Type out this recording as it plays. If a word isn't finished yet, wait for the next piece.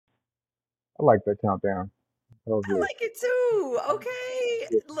I like that countdown. That was I good. like it too. Okay.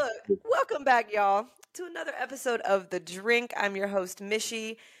 Good, Look, good. welcome back, y'all, to another episode of The Drink. I'm your host,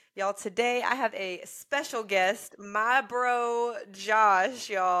 Mishi. Y'all, today I have a special guest, my bro, Josh,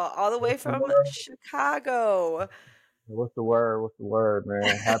 y'all, all the way What's the from word? Chicago. What's the word? What's the word,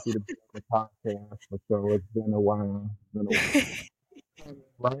 man? Happy to be on the podcast for sure. It's been a while. It's been a while.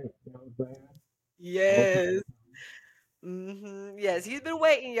 Right? You know what I'm saying? Long Yes. Yes, he's been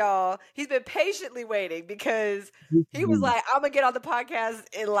waiting, y'all. He's been patiently waiting because he was time. like, I'm gonna get on the podcast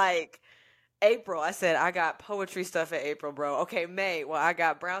in like April. I said, I got poetry stuff in April, bro. Okay, May. Well, I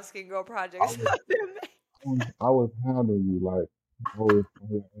got brown skin girl I project was, stuff in May. I was hounding you like I was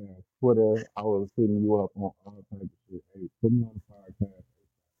on Twitter. I was hitting you up on all types of shit. Hey, put me on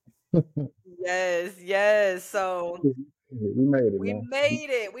the podcast. Yes, yes. So We made it, we man. made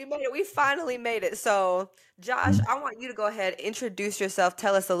it. We made it. We finally made it. So, Josh, I want you to go ahead, introduce yourself.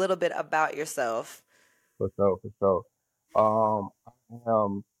 Tell us a little bit about yourself. For sure, for sure. I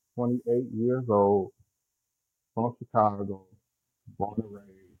am 28 years old, from Chicago, born and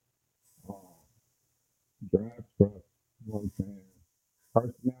raised, um, drive truck, you know what I'm saying?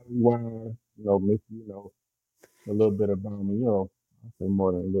 Personality wise, Miss, a little bit about me, I say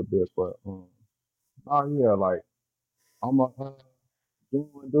more than a little bit, but, oh yeah, like, I'm a,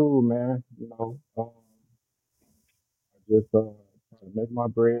 genuine dude, man, I just, try to make my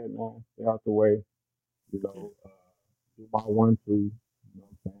bread, man, stay out the way, do my one, two, you know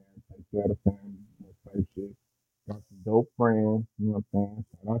what I'm saying? Take care of the family, same shit. Got some dope friends, you know what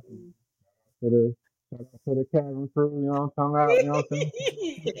I'm saying? To the shout out to the cabin crew, you know what I'm talking about, you know what I'm saying?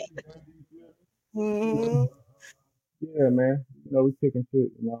 Mhm. Yeah, man. We kicking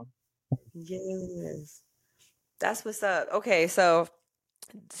shit, Yes. That's what's up. Okay, so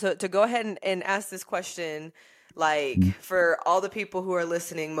to go ahead and ask this question, like Mhm. for all the people who are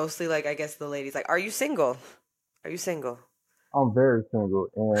listening, mostly like I guess the ladies, like, are you single? Are you single? I'm very single,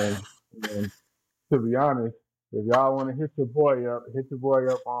 and to be honest, if y'all want to hit your boy up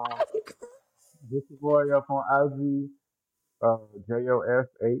on IG,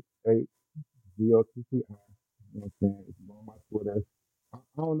 JOS88GOTTI. You know what I'm saying? It's on my Twitter. I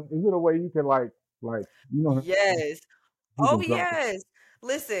don't know. Is it a way you can like how Yes. you Oh can drop it? yes.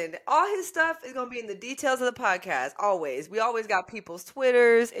 Listen, all his stuff is gonna be in the details of the podcast. Always. We always got people's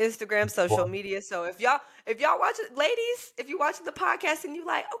Twitters, Instagram, social media. So if y'all watching, ladies, if you're watching the podcast and you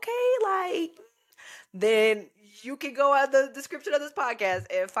like, okay, like, then you can go at the description of this podcast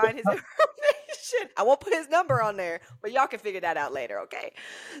and find his information. I won't put his number on there, but y'all can figure that out later, okay?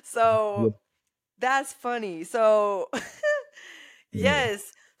 Yeah, So that's funny. So yeah,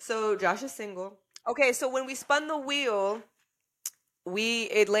 yes. So Josh is single. Okay, so when we spun the wheel, we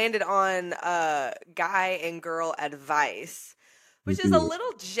it landed on guy and girl advice, we which is a did.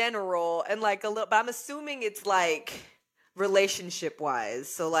 little general and like a little, but I'm assuming it's like relationship wise.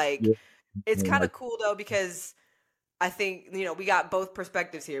 So like Yeah, it's and kind like of cool though because I think we got both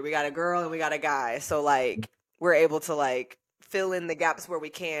perspectives here. We got a girl and we got a guy. So like we're able to like fill in the gaps where we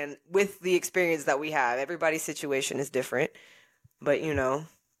can with the experience that we have. Everybody's situation is different, but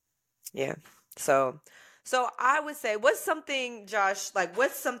yeah. So so I would say what's something, Josh, like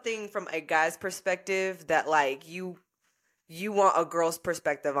what's something from a guy's perspective that like you want a girl's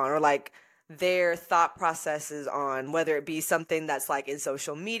perspective on, or like their thought processes on, whether it be something that's like in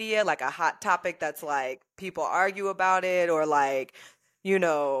social media, like a hot topic that's like people argue about it, or like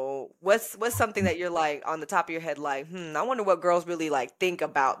what's something that you're like on the top of your head like, I wonder what girls really like think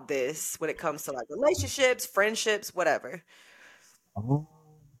about this when it comes to like relationships, friendships, whatever. oh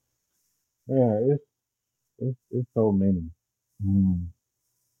yeah, it's so many. I don't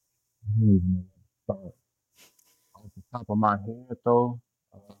even know where to start. Off the top of my head though,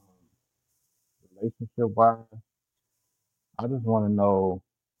 um, relationship wise, I just want to know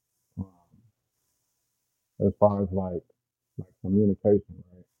um, as far as like communication,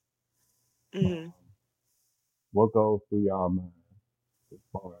 right? Mhm. Um, what goes through y'all mind as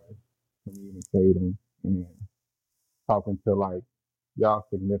far as communicating and talking to like y'all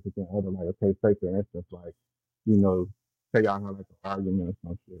significant other, like okay, say for instance, like you know, say y'all have like an argument or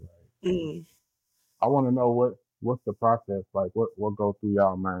some shit, right? Mhm. I want to know what's the process like, what goes through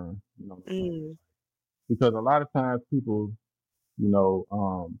y'all mind, you know what I'm saying? Mhm. Because a lot of times people, you know,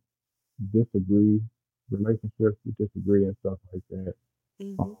 disagree, relationships we disagree and stuff like that.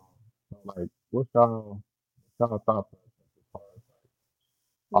 Um, Mhm. so like, what's y'all thought process as far as like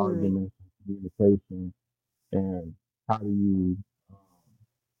Mhm. arguments, communication, and how do you um,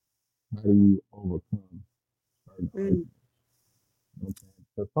 how do you overcome certain Mhm. arguments? You know what I'm saying?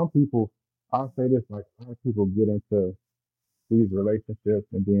 Because some people, I'll say this, like a lot of people get into these relationships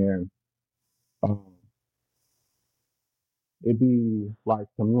and then Um, it be like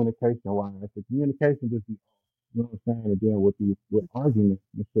communication wise. The communication just be, you know what I'm saying? And then with arguments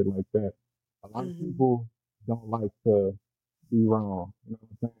and shit like that, a lot of Mhm. people don't like to be wrong. You know what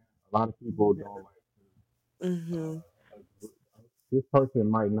I'm saying? A lot of people don't Yeah. like to. Mhm. Agree. This person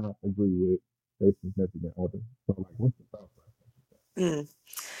might not agree with their significant other. So like, what's the thought process? Mm.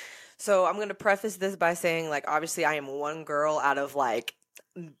 So I'm gonna preface this by saying, like, obviously, I am one girl out of like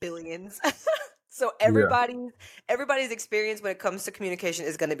billions. So Yeah. everybody's experience when it comes to communication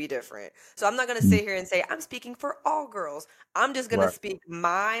is gonna be different. So I'm not gonna Mm, sit here and say I'm speaking for all girls. I'm just gonna right. speak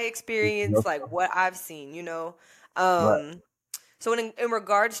my It's experience, your like story. what I've seen, you know. Right. Um, so in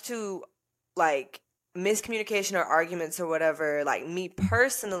regards to like miscommunication or arguments or whatever, like me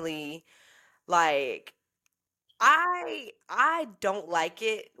personally, like I don't like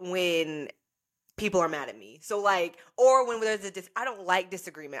it when people are mad at me. So like, or when there's I don't like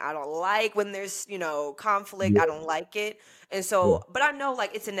disagreement. I don't like when there's, conflict. Yeah. I don't like it. And Yeah. so, but I know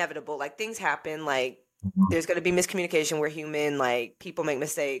like it's inevitable. Like things happen. Like Mhm. there's going to be miscommunication. We're human. Like people make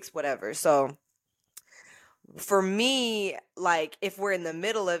mistakes, whatever. So for me, like if we're in the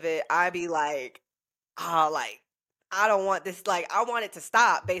middle of it, I'd be like, ah, like I don't want this. Like I want it to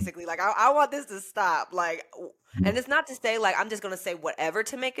stop. Basically, like I want this to stop. Like, Mhm. and it's not to say like I'm just gonna say whatever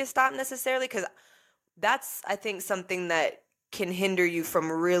to make it stop necessarily, because that's I think something that can hinder you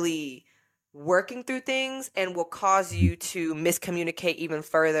from really working through things and will cause you to miscommunicate even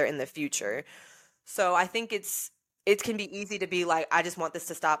further in the future. So I think it can be easy to be like, I just want this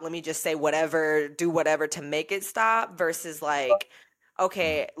to stop. Let me just say whatever, do whatever to make it stop versus like,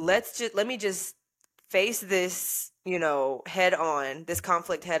 okay, let me just face this, head on, this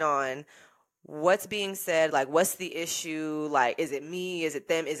conflict head on. What's being said? Like, what's the issue? Like, is it me? Is it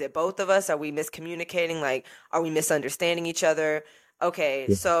them? Is it both of us? Are we miscommunicating? Like, are we misunderstanding each other? Okay,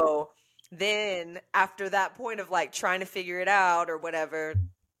 Yeah. so then after that point of like trying to figure it out or whatever,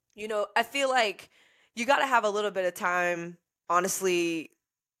 I feel like you got to have a little bit of time, honestly,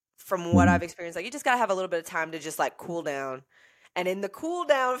 from what Mhm. I've experienced. Like, you just got to have a little bit of time to just like cool down. And in the cool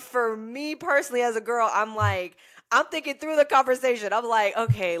down, for me personally, as a girl, I'm thinking through the conversation. I'm like,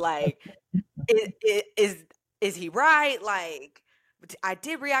 okay, like, it is he right? Like, I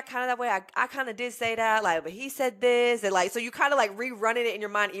did react kind of that way. I kind of did say that, like, but he said this, and like, so you kind of like rerunning it in your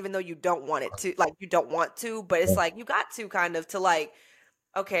mind, even though you don't want it to, like, you don't want to, but it's Right. like you got to kind of to like,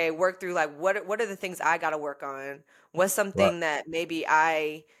 okay, work through like what are the things I got to work on? What's Right. something that maybe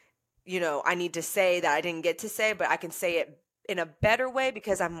I need to say that I didn't get to say, but I can say it in a better way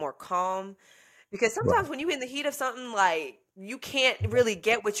because I'm more calm. Because Right. sometimes when you're in the heat of something, like you can't really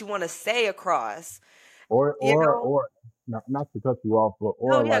get what you want to say across. You know? Or not to cut you off, but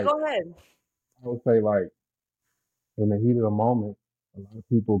No, or yeah, like go ahead. I would say like in the heat of the moment, a lot of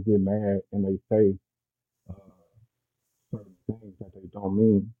people get mad and they say uh, certain things that they don't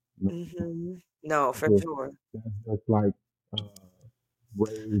mean. You know what I'm saying? Mhm. No, It's for just sure. that's just like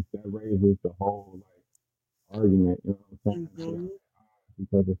raises the whole like argument. You know what I'm saying? Eye to Mhm. eye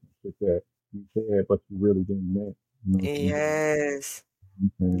because of some shit that you said, but you really didn't mean. You know what I'm saying? Yes.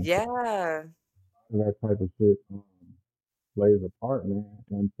 I'm saying so Yeah. that type of shit plays a part, man,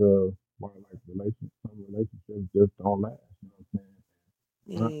 into why like some relationships just don't last. You know what I'm saying?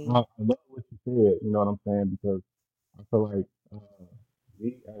 Mm. I love what you said. You know what I'm saying? Because I feel like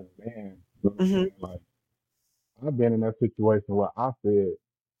me as a man, you know what I'm Mhm. saying? Like I've been in that situation where I said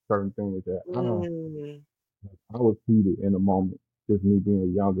certain things that Mm. I was heated in the moment, just me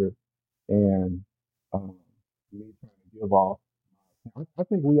being younger and um, me trying to give off. I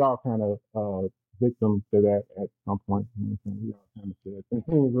think we all kind of victims to that at some point. You know what I'm saying? We all kind of said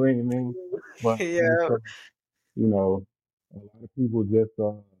things we didn't mean, but I'm Yeah. sure you know a lot of people just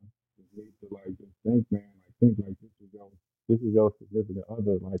need to like just think, man, like think like this is your significant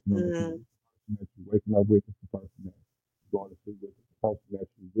other, like you know what I'm saying? Mm. This is the person that you're waking up with, this is the person that you're going to sleep with, this is the person that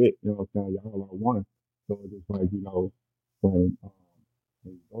you with. You know what I'm saying? Y'all are one. So it's just like when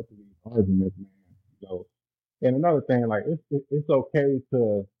you go through these arguments, man, you know. And another thing, like it's okay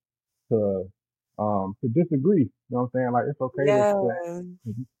to disagree. You know what I'm saying? Like it's okay Yeah. to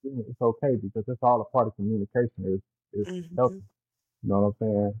disagree. It's okay because it's all a part of communication. Is healthy. Mhm. You know what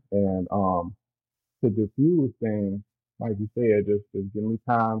I'm saying? And to diffuse things, like you said, just give me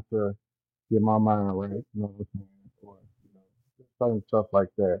time to get my mind right. You know what I'm saying? Or just certain stuff like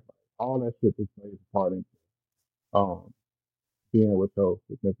that. All that shit just plays a part in um being with your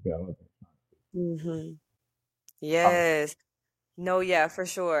significant other. Mhm. Um, Yes. No, yeah, for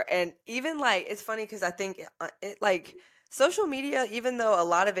sure. And even like it's funny because I think like social media, even though a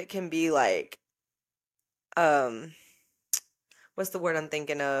lot of it can be like um what's the word I'm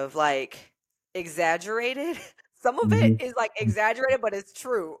thinking of? Like exaggerated. Some of it Mm-hmm. is like exaggerated, but it's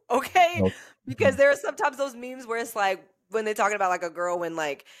true, okay? No. Because there are sometimes those memes where it's like when they're talking about like a girl when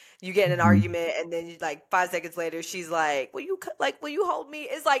like you get in an Mm-hmm. argument and then you like 5 seconds later she's like, will you hold me?"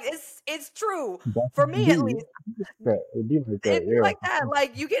 It's like it's true That's for how it me be. at least. It be like It'd that. be Yeah. like that.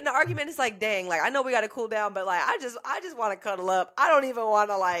 Like you get in an argument, it's like, dang, like I know we got to cool down, but like I just want to cuddle up. I don't even want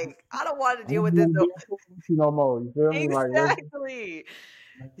to like I don't want to I deal don't with this. want to be in court with you no more. You feel me? Like Exactly.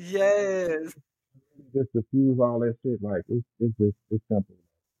 Yes. let's just diffuse all that shit. Like it's simple.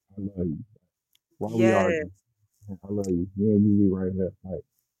 I love you. Why we Yes. argue? I love you. Me and you be right here. Like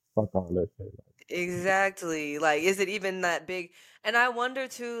fuck all that shit. Exactly. Like, is it even that big? And I wonder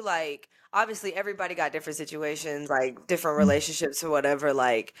too, like, obviously everybody got different situations, like different Like, relationships or whatever.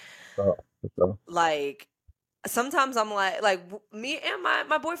 so, so, Like sometimes I'm me and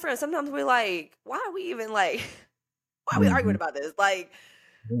my boyfriend, sometimes we're like, why are we even like, why are we arguing mm-hmm. about this? Like,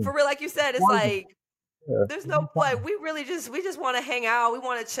 Yeah. for real, like you said, it's Arguing. like, Yeah. there's No no, problem. like, we just want to hang out. We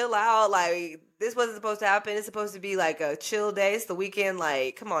want to chill out. Like, this wasn't supposed to happen. It's supposed to be like a chill day. It's the weekend.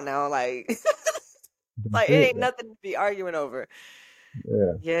 Like, come on now. Like, That's like, it it. ain't nothing to be arguing over.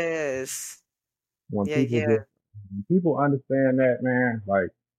 Yeah. Yes. When Yeah, people yeah. just when people understand that, man, like,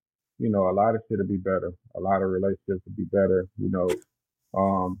 a lot of shit will be better. A lot of relationships will be better,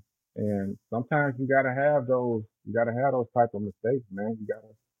 and sometimes you gotta have those type of mistakes, man. You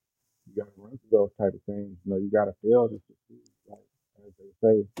gotta run through those type of things. You gotta fail to succeed, like as they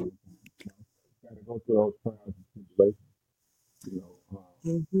say. You gotta go through those trials and tribulations, you know,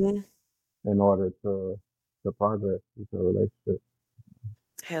 Mhm. in order to progress with a relationship.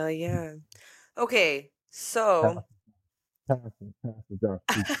 Hell yeah. Okay, so Pass the job.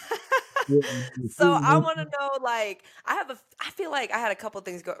 Yeah, number so two, I man. want to know, like, I feel like I had a couple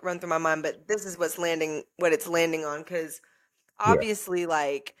things run through my mind, but this is what it's landing on, because Yeah. obviously,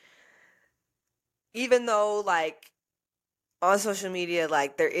 like, even though, like, on social media,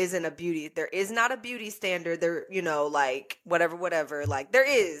 like, there is not a beauty standard, there, like, whatever, like,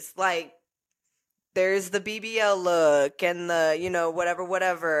 there's the BBL look and the,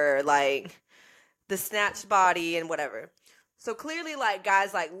 whatever, like, the snatched body and whatever. So clearly, like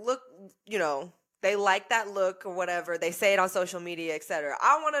guys, like look, you know, they like that look or whatever. They say it on social media, etc.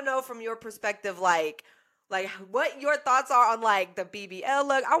 I want to know from your perspective, like what your thoughts are on like the BBL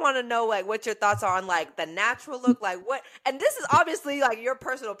look. I want to know like what your thoughts are on like the natural look, like what. And this is obviously like your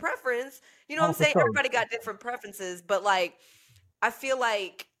personal preference. You know what I'm Oh, for saying? sure. Everybody got different preferences, but like I feel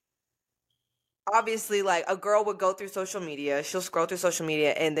like obviously like a girl would go through social media, she'll scroll through social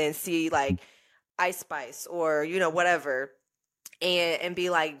media and then see like Ice Spice or whatever, and be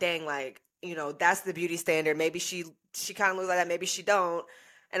like, dang, like that's the beauty standard. Maybe she kind of looks like that, maybe she don't.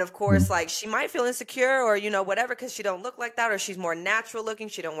 And of course, Mhm. like she might feel insecure or whatever because she don't look like that or she's more natural looking.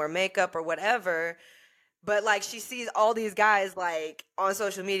 She don't wear makeup or whatever. But like she sees all these guys like on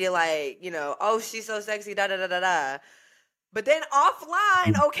social media, like oh she's so sexy, da da da da da. But then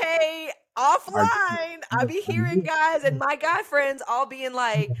offline, okay, I, offline, I be I hearing agree. guys and my guy friends all being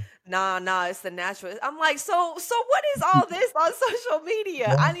like, nah, it's the natural. I'm like, so what is all this on social media?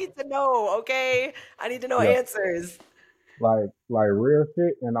 Yeah, I need to know, okay? I need to know yeah. answers. Like real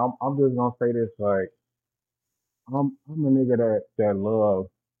shit, and I'm just gonna say this, like I'm a nigga that love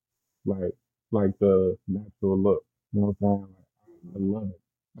like like the natural look. You know what I'm saying? Like I love it.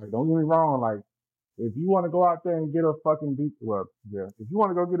 Like don't get me wrong, like if you want to go out there and get a fucking well, yeah. If you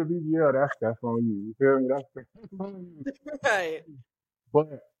want to go get a BBL, that's on you. You feel me? That's on you. Right. But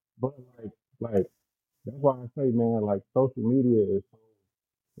but like that's why I say, man, like social media is so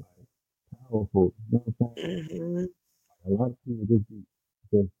like powerful. You know what I'm saying? Hmm. A lot of people just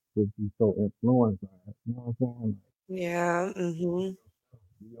be so influenced by it. You know what I'm saying? Yeah. Hmm. Like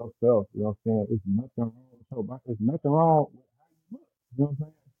be yourself. You know what I'm saying? It's nothing wrong with your body. It's nothing wrong with how you look. You know what I'm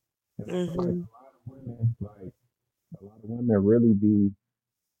saying? And I feel like Hmm. a lot of women really be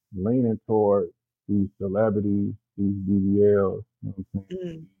leaning toward these celebrities, these BBLs. You know what I'm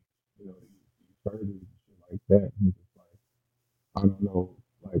saying? Hmm. These surgeries and shit like that. And it's just like I don't know.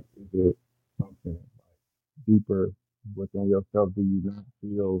 Like is it something like deeper within yourself? Do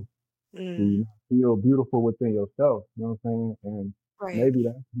Hmm. you not feel beautiful within yourself? You know what I'm saying? And Right. maybe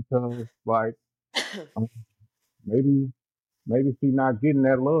that's because like um, maybe maybe she not getting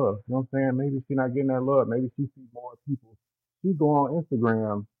that love. You know what I'm saying? Maybe she not getting that love. Maybe she see more people. She go on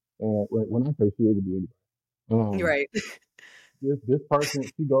Instagram and when I say she, it could be anybody. Right. This person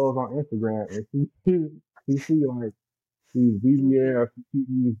she goes on Instagram and she see like these BBL, she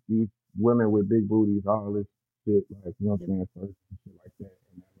see these women with big booties, all this shit, like you know what I'm saying, first and shit like that,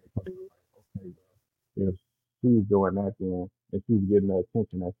 and that makes her feel like, okay, well, if she's doing that, then and she's getting the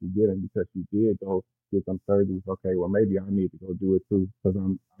attention that she's getting because she did go get them surgeries. Okay, well maybe I need to go do it too because I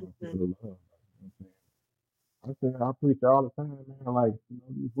don't feel Mhm. the love. You know what I'm saying? I say I preach all the time, man. Like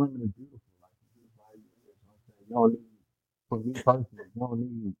these women are beautiful. Like beautiful how you is. You know what I'm saying? You don't need, for me personally, you don't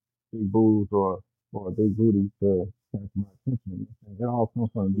need big boobs or a big booty to catch my attention. You know what I'm saying? It all comes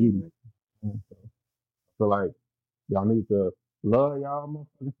from beauty. Mhm. Man. So like y'all need to love y'all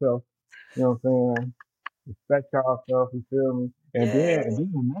motherfucking self. You know what I'm saying? Respect y'all self. You feel me? Yeah. And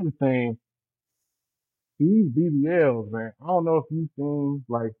then another thing, these BBLs, man. I don't know if you've seen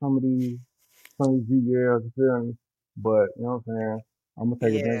like some of these BBLs. You feel me? But you know what I'm saying? I'm gonna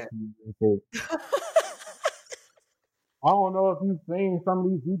take a drink Yeah. from you real quick. I don't know if you've seen some of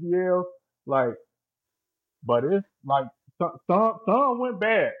these BBLs, like, but it's like some went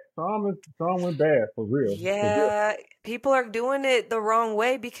bad. Some went bad for real. For real. Yeah, people are doing it the wrong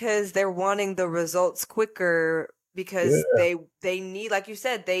way because they're wanting the results quicker because Yeah. they need, like you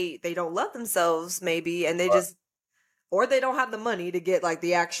said, they don't love themselves maybe, and they Right. just, or they don't have the money to get like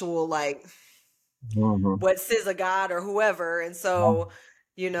the actual like Mm-hmm. what SZA God or whoever. And so,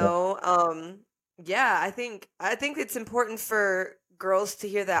 you Yeah. know, yeah, I think it's important for girls to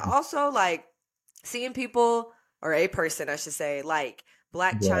hear that. Also, like seeing people, or a person I should say, like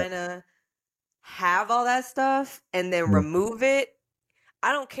Black Right. China have all that stuff and then Mm-hmm. remove it.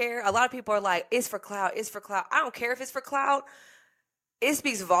 I don't care. A lot of people are like, it's for clout, it's for clout. I don't care if it's for clout. It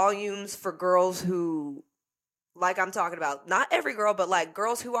speaks volumes for girls who, like I'm talking about, not every girl, but like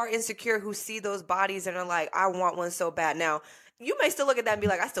girls who are insecure, who see those bodies and are like, I want one so bad. Now, you may still look at that and be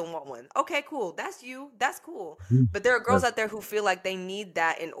like, I still want one. Okay, cool. That's you. That's cool. But there are girls That's, out there who feel like they need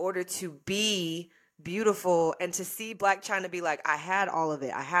that in order to be beautiful, and to see Black China be like, I had all of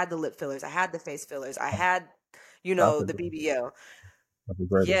it. I had the lip fillers. I had the face fillers. I had, that's a the great, BBL. that's a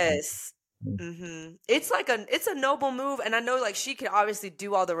great example. Yes. It's like it's a noble move, and I know like she can obviously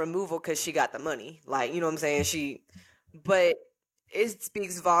do all the removal because she got the money. Like, you know what I'm saying? But it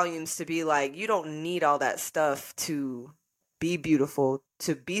speaks volumes to be like, you don't need all that stuff to be beautiful,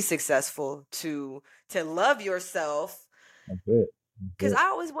 to be successful, to love yourself. That's it. Because That's it. I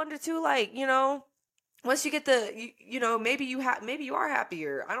always wonder too, like, once you get maybe maybe you are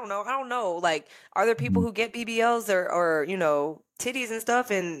happier. I don't know. Like, are there people Mhm. who get BBLs or titties and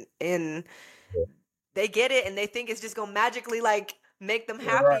stuff, and Yeah. they get it and they think it's just gonna magically like make them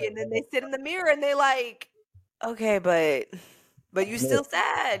Yeah, right. happy, and then they sit in the mirror and they like, okay, but you That's it. still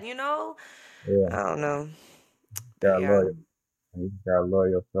sad. Yeah. I don't know. But Gotta yeah. love you. You just gotta love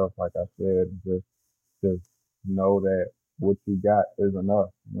yourself, like I said. Just know that what you got is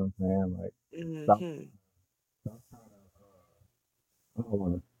enough. You know what I'm saying? Like stop, Hmm. stop trying to. I don't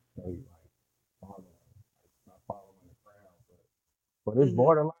want to say like following, like stop following the crowd, but it's Hmm.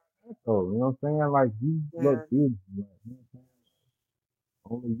 borderline that though. You know what I'm saying? Like you look Yeah. beautiful. Like, you know what I'm saying?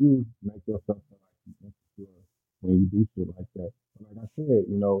 Only you make yourself feel like you insecure when you do shit like that. But like I said,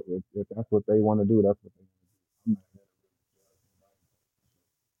 if that's what they want to do, that's what they want to do.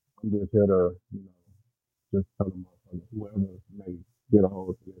 I'm just here to, just tell them, whoever may get a hold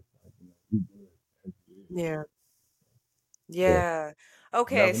of this, like, you good as you is. Yeah. Yeah. Yeah.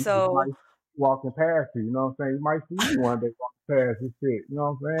 Okay, Never know. You so might be walking past you, you know what I'm saying? You might see me one day walking past this shit, you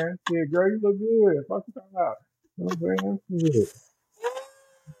know what I'm saying? Shit, girl, you look good. Fuck you talking about. You know what I'm saying? Shit.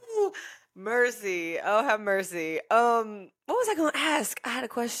 mercy. Oh, have mercy. What was I gonna ask? I had a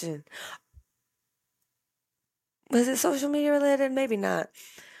question. Was it social media related? Maybe not.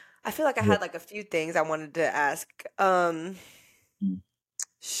 I feel like I Yeah. had like a few things I wanted to ask. You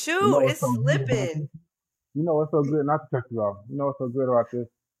Shoot, know what's so it's good about this? slipping. You know what's so good? Not to cut you off. You know what's so good about this?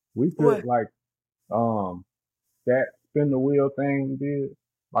 We could What? like um that spin the wheel thing we did.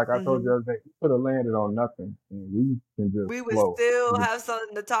 Like I told you Hmm. the other day, we could have landed on nothing and we can just We would flow. still We have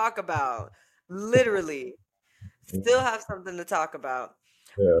something to talk about. just, Literally, still yeah, have something to talk about.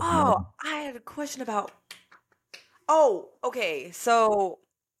 yeah, Oh, man. I had a question about. Oh, okay. So,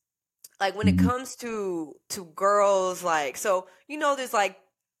 like when it Mm-hmm. comes to girls, like, so there's like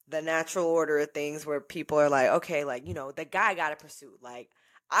the natural order of things where people are like, okay, like, the guy got to pursue, like,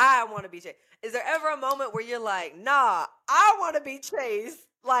 I want to be chased. Is there ever a moment where you're like, nah, I want to be chased?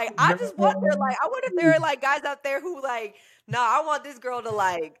 Like, I just wonder, like, I wonder if there are like guys out there who like, nah, I want this girl to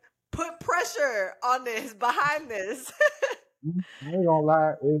like put pressure on this, behind this. I ain't gonna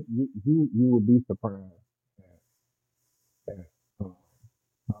lie, you would be surprised at um,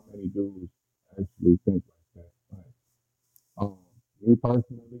 how many dudes actually think like that. Like, um, me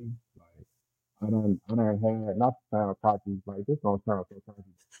personally, like I done had not to sound cocky, like this don't sound so cocky.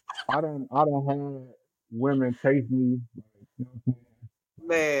 I done had women chase me, like, you know what I'm saying?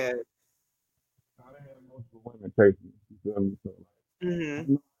 Like, Man. I done had multiple women chase me. feel me? So like, I Mhm.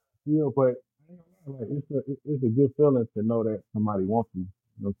 know how I feel, but I ain't gonna lie, like it's a good feeling to know that somebody wants you.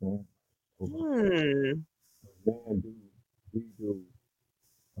 You know what I'm saying? So, Hmm. men do, we do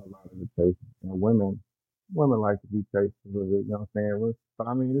a lot of the chasing, and women like to be chased a little bit. You know what I'm saying? But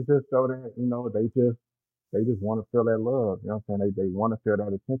I mean, it's just so that they just want to feel that love. You know what I'm saying? They want to feel that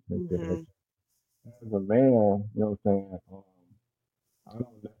attention and shit. Like, Mhm. as a man, you know what I'm saying? I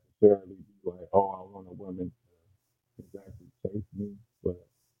don't necessarily be like, oh, I want a woman to exactly chase me, but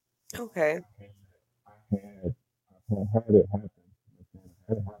Okay. I had, I had it happen. You know what I'm saying? I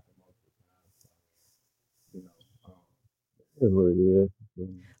had it happen multiple times. So, you know, it is what it is. You feel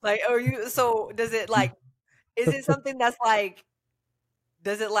me? Like, are you so does it like is it something that's like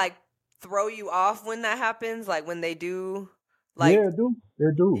does it like throw you off when that happens? Like when they do like Yeah, it do.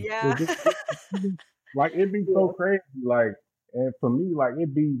 It do. yeah. It do. It be, like it be so Yeah. crazy. Like, and for me, like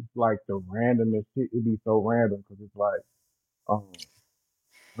it be like the randomest shit. It be so random because it's like, um,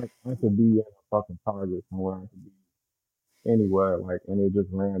 I could be at a fucking Target somewhere. I could be anywhere, like, and it just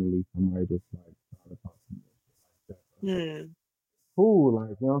randomly somebody just like try to talk to me and shit like that. So it's like, Hmm. cool,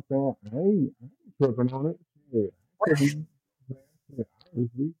 like you know what I'm saying? I ain't tripping on it. Shit, I could be. Yeah,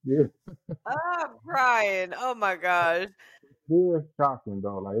 obviously, yeah. I'm crying. Oh my gosh. It is shocking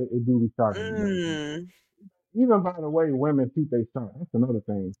though. Like it do be shocking. You know what I'm saying? Mm. Even by the way women shoot they shot. That's another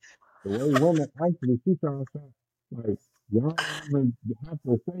thing. The way women actually shoot y'all shot, like y'all don't even have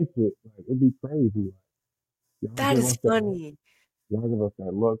to say shit. Like it'd be crazy. Like y'all That give is us that look. funny. Y'all give us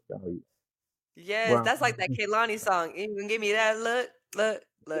that look. Yes, Well, that's like that Kehlani song. You can give me that look, look,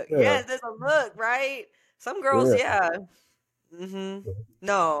 look. yeah, Yes, there's a look, right? Some girls, yeah. yeah. Mhm.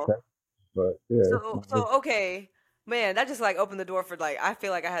 No. Okay. But yeah, it's So not. so okay. Man, that just like opened the door for like I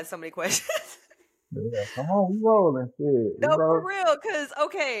feel like I had so many questions. Yeah, come on, we rolling. Shit, we No, for rolling. real, cuz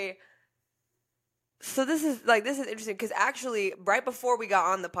okay. So this is interesting cuz actually right before we got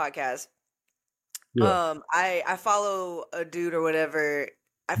on the podcast, Yeah. I follow a dude or whatever.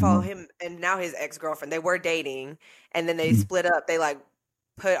 I follow Mm-hmm. him and now his ex-girlfriend. They were dating and then they split up. They like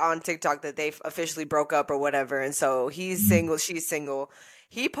put on TikTok that they officially broke up or whatever. And so he's Mm-hmm. single, she's single.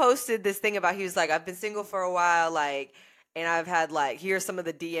 He posted this thing about he was like, I've been single for a while, like, and I've had like here's some of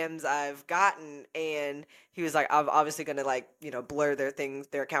the DMs I've gotten, and he was like, I'm obviously gonna like, blur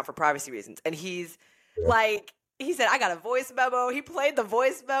their account for privacy reasons. And he's Yeah. like he said, I got a voice memo. He played the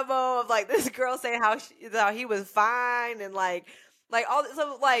voice memo of like this girl saying how he was fine and like all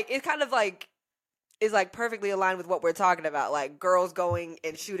so like it kind of like is like perfectly aligned with what we're talking about, like girls going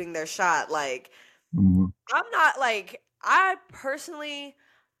and shooting their shot. Like Mm-hmm. I'm not like I personally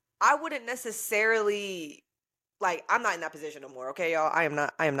I wouldn't necessarily like I'm not in that position no more, okay, y'all. I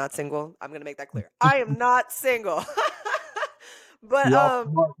am not single. I'm gonna make that clear. I am not single. but You off the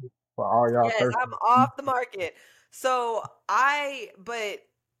market for all y'all yes, thirsty. I'm off the market. So but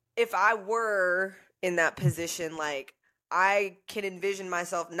if I were in that position, like I can envision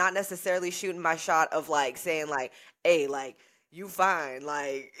myself not necessarily shooting my shot of like saying like, hey, like you fine.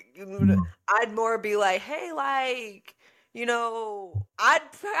 Like Mm-hmm. I'd more be like, hey, like, I'd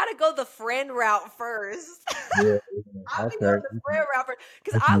try to go the friend route first. Yeah, yeah. I've been Okay. going the friend route first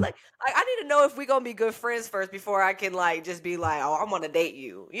because Okay. I need to know if we gonna be good friends first before I can like just be like, oh, I'm gonna date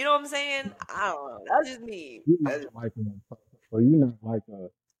you. You know what I'm saying? I don't know. That's just me. You not like so you not like a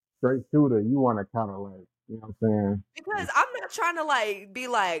straight shooter. You want to kind of like, you know what I'm Because saying? I'm not trying to like be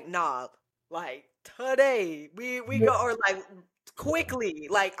like, nah, like today we Yeah. go or like quickly.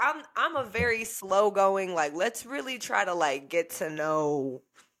 Like I'm a very slow going, like let's really try to like get to know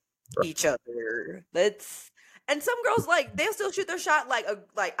each other. Let's and some girls like they'll still shoot their shot like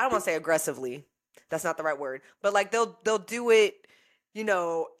I don't want to say aggressively. That's not the right word. But like they'll do it, you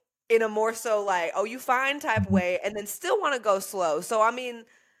know, in a more so like, oh, you fine type Mhm. way and then still want to go slow. So I mean,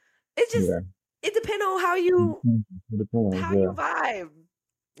 it just Yeah. it depends on It depends. how Yeah. you vibe.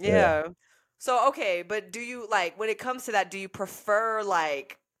 Yeah. Yeah. So okay, but do you like when it comes to that, do you prefer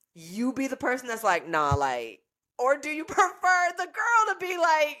like you be the person that's like, nah, like, or do you prefer the girl to be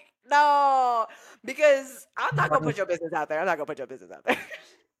like, no? Because I'm not gonna Right. put your business out there. I'm not gonna put your business out there.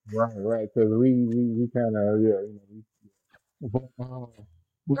 Right. Because we kind of yeah. But,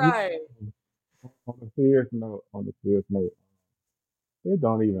 we Right. on the serious note, it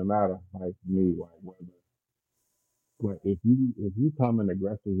don't even matter like to me like whether but if you come in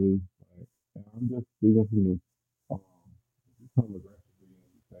aggressively like and I'm just speaking for me, if you come aggressively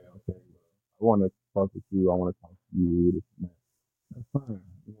and you say okay well, I want to talk with you I want to talk to you this and that that's fine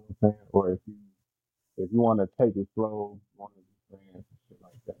you know what I'm saying or if you want to take it slow you want to be friends and shit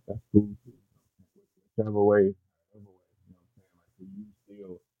like that that's cool too, you know what I'm saying? Whichever way however way you know what I'm saying like you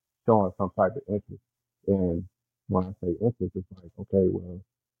still showing some type of interest in when I say interest, it's like, okay, well,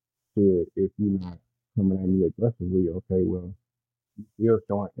 shit, if you're not coming at me aggressively, okay, well, you still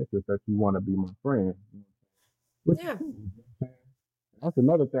showing interest that you want to be my friend, which is Yeah. cool. You know what I'm saying? That's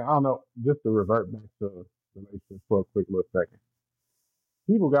another thing. I don't know, just to revert back to relationships for a quick little second.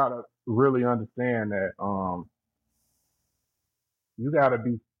 People gotta really understand that you gotta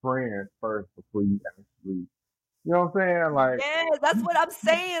be friends first before you actually, you know what I'm saying? Like, Yes, that's what I'm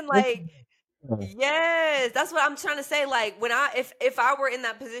saying. Like, yeah. yes, that's what I'm trying to say. Like when if I were in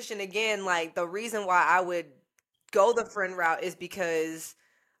that position again, like the reason why I would go the friend route is because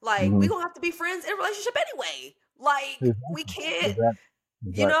like we Mm-hmm. gonna have to be friends in a relationship anyway. Like we Exactly. can't, Exactly.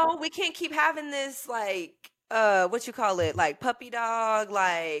 Exactly. we can't keep having this like what you call it, like puppy dog,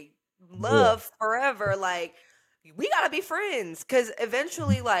 like Yeah. love forever. Like we gotta be friends because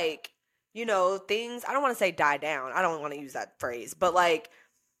eventually, like things. I don't want to say die down. I don't want to use that phrase, but like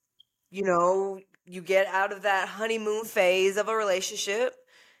you get out of that honeymoon phase of a relationship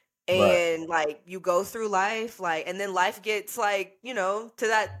Right. and like you go through life like and then life gets like, to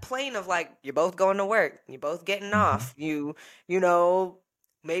that plane of like you're both going to work, you're both getting Mm-hmm. off. You know,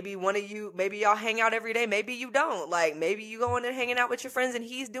 maybe one of you maybe y'all hang out every day, maybe you don't. Like maybe you going and hanging out with your friends and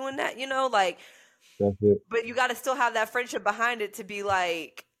he's doing that, like That's it. but you got to still have that friendship behind it to be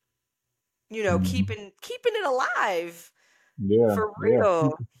like, Mm-hmm. keeping it alive Yeah. for Yeah.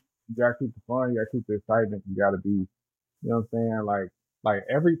 real. You gotta keep the fun. You gotta keep the excitement. You gotta be, you know what I'm saying? Like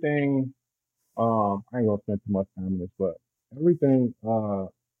everything. I ain't gonna spend too much time on this, but everything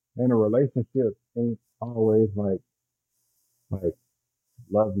in a relationship ain't always like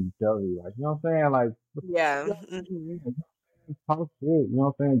love each other. Like, you know what I'm saying? Like, Yeah. you know, talk shit. You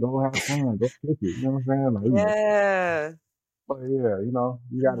know what I'm saying? Go have fun. Go kick it. You know what I'm saying? Like, Yeah. but yeah, you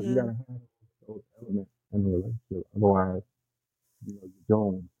gotta Mhm. have those elements in a relationship. Otherwise, you're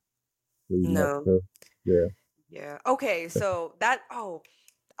doomed. So you have No. to, yeah. Yeah. Okay. So that. Oh,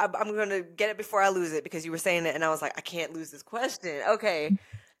 I'm gonna get it before I lose it because you were saying it, and I was like, I can't lose this question. Okay.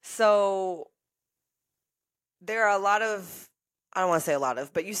 So there are a lot of. I don't want to say a lot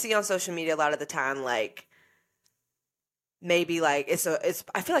of, but you see on social media a lot of the time, like maybe like it's.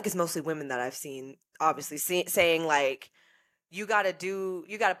 I feel like it's mostly women that I've seen, obviously saying like you got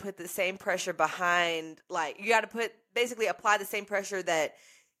to put the same pressure behind, like you got to put basically apply the same pressure that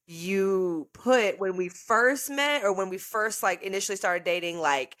you put when we first met or when we first like initially started dating,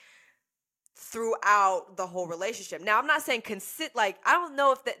 like throughout the whole relationship. Now I'm not saying like I don't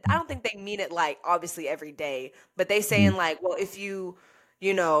know if that, I don't think they mean it like obviously every day, but they Mhm. saying like, well, if you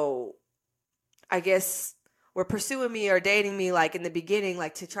know I guess were pursuing me or dating me like in the beginning,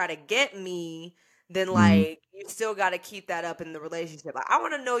 like to try to get me, then Mhm. like you still got to keep that up in the relationship. Like, I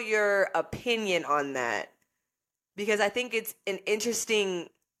want to know your opinion on that because I think it's an interesting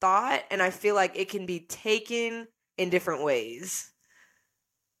thought and I feel like it can be taken in different ways.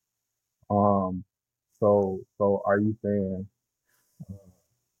 Um, so are you saying uh,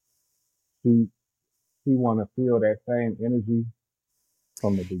 she she want to feel that same energy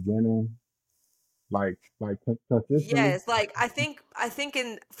from the beginning, like consistently? Yes, like I think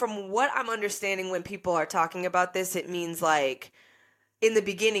in from what I'm understanding when people are talking about this, it means like in the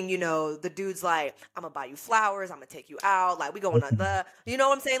beginning, the dude's like, I'm gonna buy you flowers, I'm gonna take you out, like we going on you know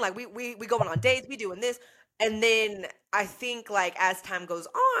what I'm saying? Like we going on dates, we doing this. And then I think like as time goes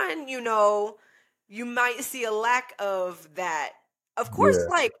on, you might see a lack of that. Of course, Yeah.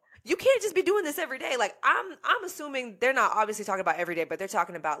 like you can't just be doing this every day. Like I'm assuming they're not obviously talking about every day, but they're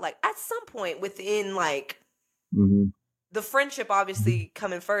talking about like at some point within like Hmm. the friendship obviously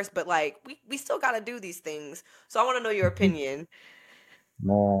coming first, but like we still gotta do these things. So I wanna know your opinion.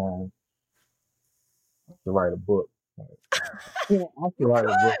 Man, I should write a book. Like, yeah, I should You write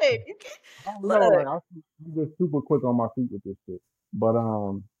a book. could. You can I don't know, look. like I'm just super quick on my feet with this shit. But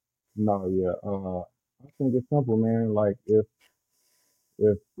no, yeah. I think it's simple, man. Like if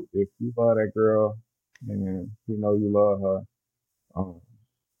if you love that girl and you know you love her, um,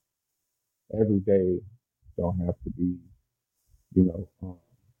 every day don't have to be, you know,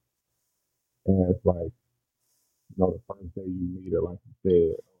 as like, the first day you meet her, like you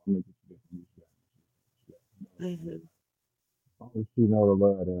said, oh, I'm gonna get you this and this, that, and this, that. Mhm. As long as she know to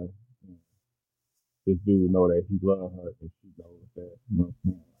love that, and this dude know that he love her, and she knows that, you know what I'm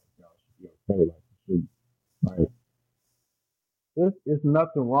saying? Like, y'all should be okay. Like, you should, like, it's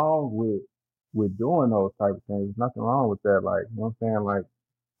nothing wrong with doing those type of things. There's nothing wrong with that. Like, you know what I'm saying? Like,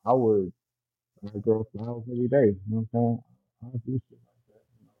 I would buy girls flowers every day. You know what I'm saying? I would do shit like that.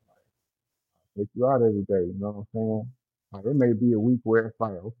 Like, take you out every day. You know what I'm saying? Like, it may be a week where it's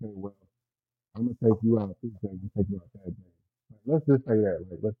like, okay, well, I'm gonna take you out Tuesday. I'm gonna take you out that day. Like, let's just say that.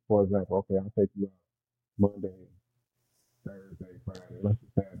 Like, let's for example, okay, I'll take you out Monday. Thursday, Friday. Let's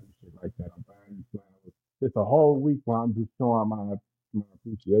just say I do shit like that. I'm buying you flowers. It's a whole week where I'm just showing my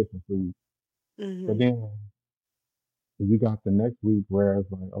appreciation for you. But Mhm. then you got the next week where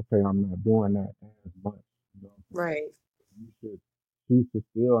it's like, okay, I'm not doing that as much. You know what I'm saying? Right. You should, she should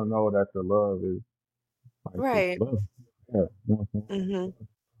still know that the love is like the Right. love. Yeah, you know what I'm saying? Mhm.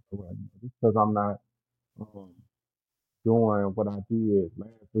 Like, just because I'm not um, doing what I did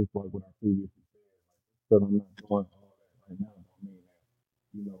last week or what I previously said, because I'm not doing all that right now, don't mean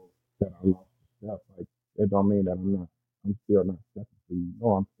that that I lost the step. Like it don't mean that I'm still not stepping for you. No,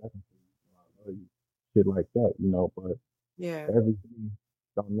 I'm stepping for you. I love you. Shit like that, but Yeah. everything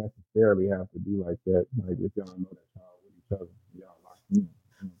don't necessarily have to be like that. Like if y'all know that y'all with each other, y'all locked in.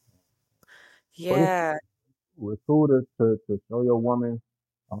 But it's Yeah. it's cool to show your woman,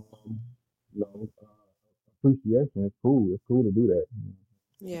 um, you know, appreciation. It's cool. It's cool to do that.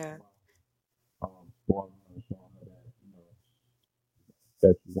 Yeah. Spoiling her and showing her that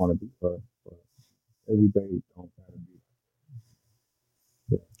that you want to be her. But every day don't gotta be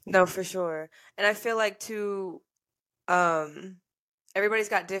like No, for sure. And I feel like too, um, everybody's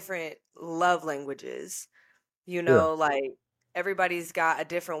got different love languages. that. Yeah. Like everybody's got a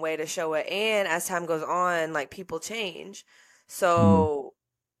different way to show it. And as time goes on, like people change. Mm-hmm. So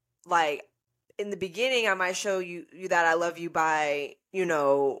like in the beginning I might show you that I love you by,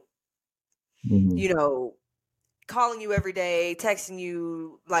 Mm-hmm. you know, calling you every day, texting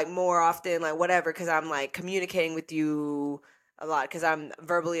you like more often, like whatever, because I'm like communicating with you a lot because I'm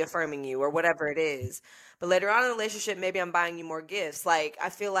verbally affirming you or whatever it is. But later on in the relationship, maybe I'm buying you more gifts. Like I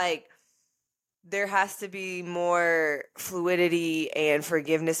feel like there has to be more fluidity and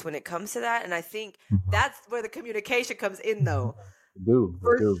forgiveness when it comes to that. And I think Mm-hmm. that's where the communication comes in though. They do. They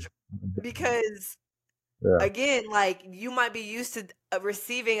For do. because Yeah. again, like you might be used to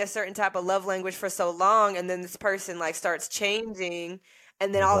receiving a certain type of love language for so long, and then this person like starts changing,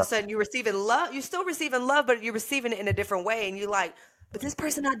 and then all of a Exactly. sudden you're receiving love. You're still receiving love, but you're receiving it in a different way, and you're like, "But this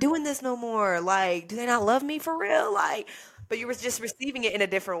person not doing this no more. Like, do they not love me for real? Like, but you were just receiving it in a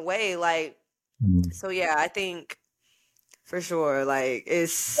different way. Like, Mm-hmm. so yeah, I think for sure, like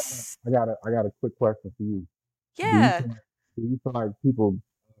it's I got a quick question for you. Do you yeah. feel like, do you feel like people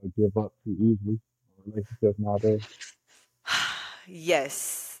give up too easily in relationships nowadays?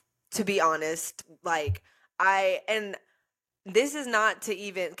 Yes, to be honest, like and this is not to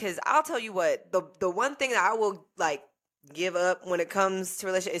even because I'll tell you what the one thing that I will like give up when it comes to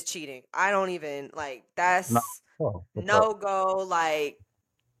relationship is cheating. I don't even like No. that's Oh, for sure. no go. Like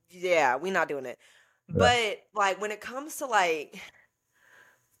yeah, we not doing it. Yeah. But like when it comes to like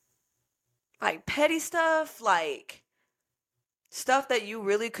petty stuff, like stuff that you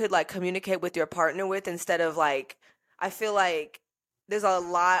really could like communicate with your partner with instead of like I feel like there's a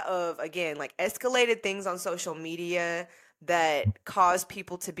lot of again like escalated things on social media that cause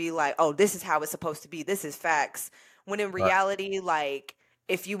people to be like, "Oh, this is how it's supposed to be. This is facts." When in Right. reality, like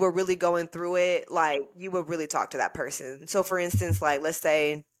if you were really going through it, like you would really talk to that person. So for instance, like let's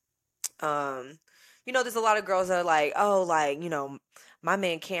say um, there's a lot of girls that are like, oh, like, my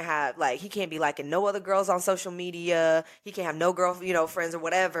man can't have like he can't be liking no other girls on social media. He can't have no girl, friends or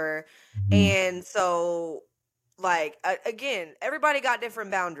whatever. Mm-hmm. And so like again, everybody got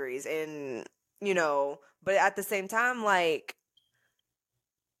different boundaries and but at the same time like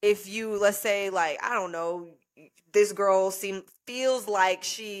if you let's say like I don't know this girl feels like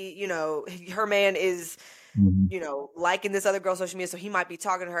she her man is Mm-hmm. liking this other girl's social media, so he might be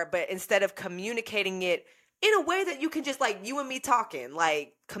talking to her, but instead of communicating it in a way that you can just like you and me talking,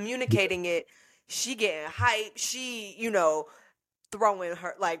 like Yeah. communicating it, she getting hype, she, throwing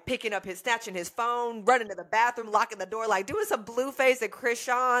her like picking up his snatching his phone, running to the bathroom, locking the door, like doing some Blueface and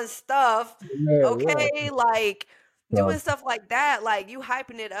Krishan stuff. Yeah. Yeah. Okay, like doing So, stuff like that, like you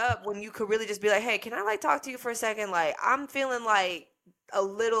hyping it up when you could really just be like, hey, can I like talk to you for a second? Like I'm feeling like a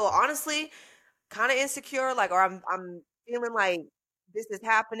little honestly kind of insecure, like, or I'm feeling like this is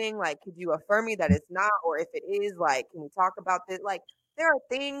happening. Like, could you affirm me that it's not, or if it is, like, can we talk about this? Like, there are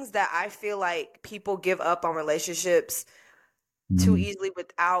things that I feel like people give up on relationships too mm-hmm. easily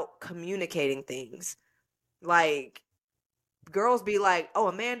without communicating things. Like, girls be like, "Oh,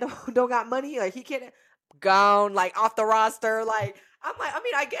 a man don't got money, like he can't gone like off the roster." Like, I'm like, I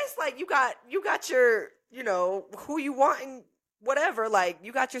mean, I guess like you got your who you want and whatever. Like,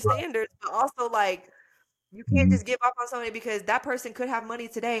 you got your Right. standards, but also like you can't Mm-hmm. just give up on somebody because that person could have money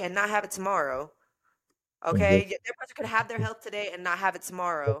today and not have it tomorrow. Okay? Exactly. That person could have their health today and not have it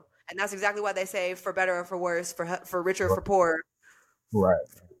tomorrow. And that's exactly why they say for better or for worse, for richer or for poor, Right.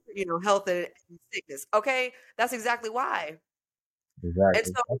 health and sickness. Okay? That's exactly why. And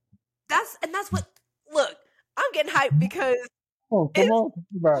Exactly. so that's what look. I'm getting hyped because Oh, come it's on, think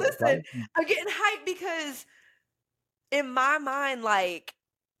about it. listen, Like, I'm getting hyped because in my mind, like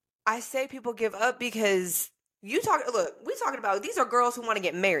I say people give up because we talking about these are girls who want to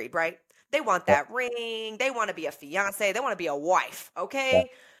get married, right? They want that, that ring, they want to be a fiance, they want to be a wife, that, okay?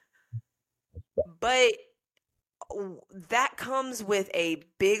 that, But that comes with a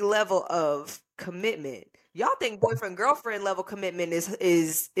big level of commitment. Y'all think boyfriend girlfriend level commitment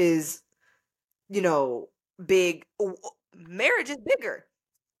is you know big. Marriage is bigger.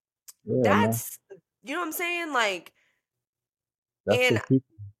 yeah, man. That's you know what I'm saying? Like, That's and what people,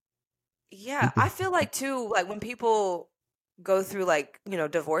 yeah, people, I feel like too, like when people go through like,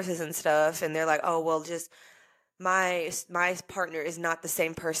 divorces and stuff and they're like, "Oh, well, just my partner is not the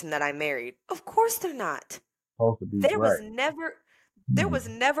same person that I married." Of course they're not. supposed to be There was right. never there You was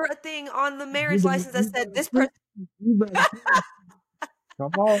never a thing on the you marriage better, license that you said better this preach. person. You better preach.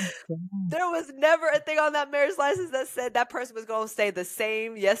 Come on, come on. There was never a thing on that marriage license that said that person was going to stay the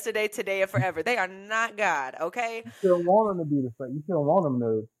same yesterday, today, and forever. They are not God, okay? You still want them to be the same. You still want them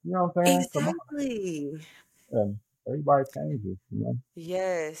to, you know what I'm saying? Come on. Exactly. And everybody changes, you know.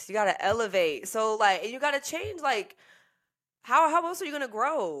 Yes, you gotta elevate. So like, and you gotta change. Like, how else are you gonna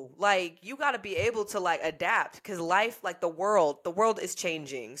grow? Like, you gotta be able to like adapt because life, like the world is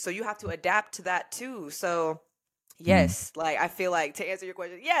changing. So you have to adapt to that too. So Mm. yes, like I feel like to answer your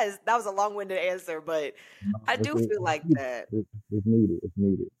question, yes, that was a long-winded answer, but No, I do feel like that. it's needed. It's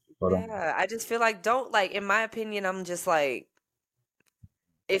needed. But Yeah, I just feel like don't like in my opinion, I'm just like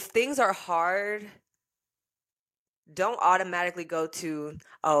if things are hard, don't automatically go to,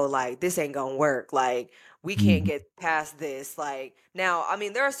 oh, like this ain't gonna work. Like we can't mm, get past this. Like now, I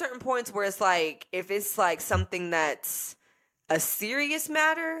mean, there are certain points where it's like if it's like something that's a serious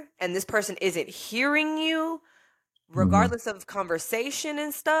matter and this person isn't hearing you, mm, regardless of conversation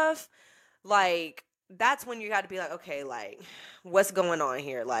and stuff, like that's when you got to be like, okay, like what's going on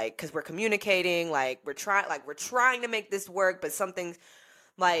here? Like, because we're communicating, like we're trying to make this work, but something's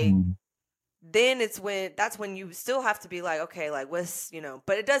like mm. then that's when you still have to be like, okay, like what's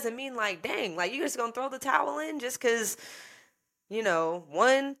but it doesn't mean like, dang, like you just gonna throw the towel in just because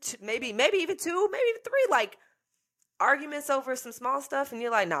one, two, maybe even two, maybe even three, like arguments over some small stuff, and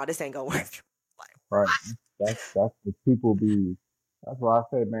you're like, nah, this ain't gonna work. Right. That's what people be. That's why I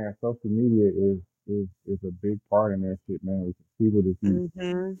say, man, social media is a big part in that shit, man. Because people just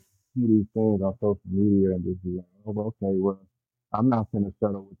Mm-hmm. see these things on social media and just be like, oh, well, okay, well, I'm not gonna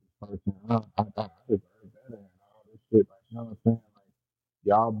settle with this person. I deserve better and all this shit. Like, you know what I'm saying? Like,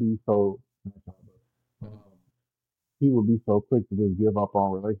 y'all be so. Um, People be so quick to just give up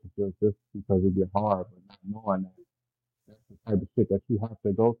on relationships just because it get hard, but not knowing that that's the type of shit that you have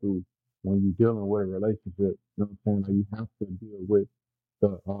to go through when you're dealing with a relationship. You know what I'm saying? Like you have to deal with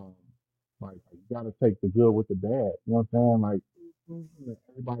the like you gotta take the good with the bad. You know what I'm saying? Like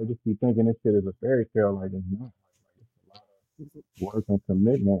everybody just be thinking this shit is a fairy tale, like it's not. Like it's a lot of work and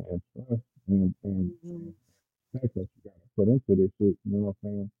commitment and trust and Mm-hmm. respect that you gotta put into this shit. You know what I'm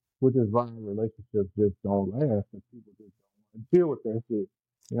saying? Which is why relationships just don't last and people just don't want to deal with that shit.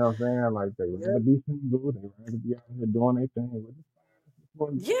 You know what I'm saying? Like they rather Yep. be single, they rather be out here doing their thing, which is fine. It's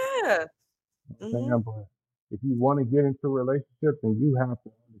important to do that. Yeah. You know what I'm Mm-hmm. saying? But if you want to get into a relationship, then you have to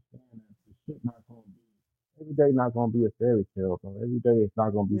understand that the shit not gonna be every day not gonna be a fairy tale. So every day it's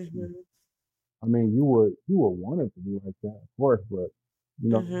not gonna be sweet. Mm-hmm. I mean, you would want it to be like that, of course, but you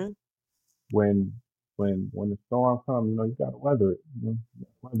know, Mm-hmm. when when the storm comes, you gotta weather it. You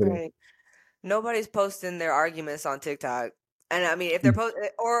gotta weather it. Right. Nobody's posting their arguments on TikTok. And I mean, if they're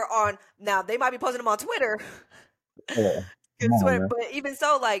or on now, they might be posting them on Twitter. Yeah. Come on, man. But even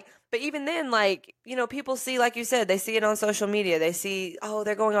so, like, but even then, like, people see, like you said, they see it on social media. They see, oh,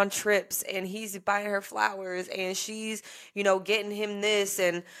 they're going on trips and he's buying her flowers and she's, getting him this.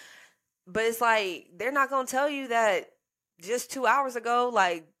 But it's like, they're not going to tell you that just 2 hours ago,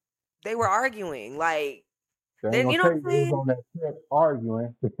 like, they were arguing. Like, They ain't then, gonna you know tell what you I'm they was saying? on that trip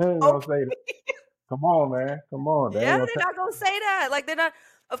arguing. They ain't gonna Okay. say that. Come on, man. Come on. They Yeah, ain't gonna they're tell not gonna say that. Like they're not.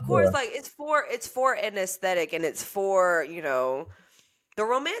 Of you. Yeah. course, like it's for an aesthetic and it's for the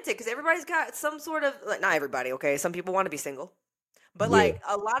romantic because everybody's got some sort of like not everybody. Okay, some people want to be single, but Yeah. like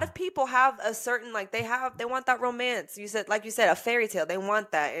a lot of people have a certain like they want that romance. You said a fairy tale. They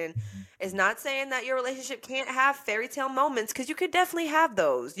want that, and it's not saying that your relationship can't have fairy tale moments because you could definitely have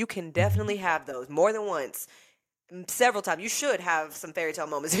those. You can definitely have those more than once, several times. You should have some fairy tale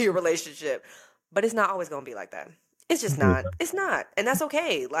moments in your relationship, but it's not always going to be like that. It's just Yeah. not. It's not, and that's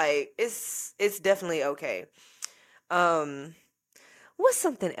okay. Like it's definitely okay. Um, what's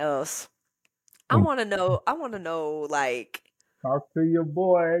something else? I Mm. want to know. I want to know. Like, Talk to your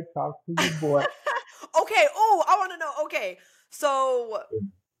boy. Talk to your boy. Okay. Oh, I want to know. Okay. So,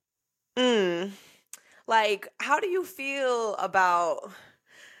 mm, like, how do you feel about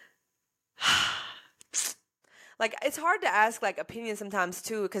like it's hard to ask like opinion sometimes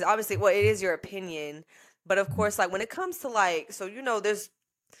too because obviously well it is your opinion but of course like when it comes to like so there's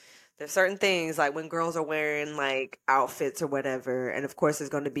certain things like when girls are wearing like outfits or whatever and of course there's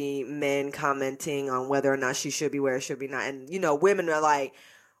going to be men commenting on whether or not she should be wearing should be not and women are like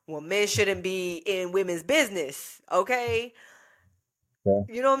well men shouldn't be in women's business okay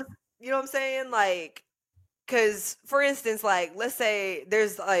Okay. you know what I'm saying like because for instance like let's say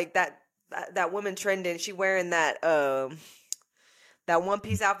there's like that woman trending she wearing that one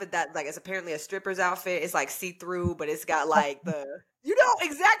piece outfit that like is apparently a stripper's outfit. It's like see through, but it's got like the you know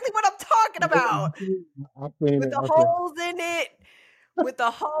exactly what I'm talking about I seen with it. the Okay. holes in it, with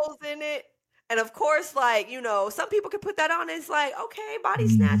the holes in it. And of course, like some people can put that on. And it's like okay, body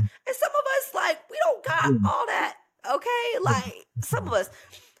snatch, Mhm. and some of us like we don't got all that. Okay, like some of us.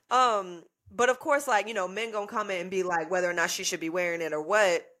 Um, but of course, like men gonna comment and be like whether or not she should be wearing it or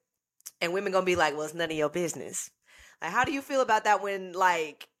what, and women gonna be like, well, it's none of your business. Like, how do you feel about that when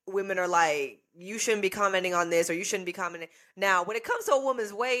like women are like, you shouldn't be commenting on this or you shouldn't be commenting? Now, when it comes to a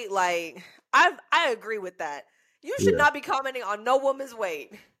woman's weight, like I agree with that. You should Yeah. not be commenting on no woman's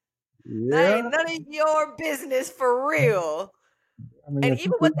weight. That ain't Yeah. none of your business for real. I mean, And if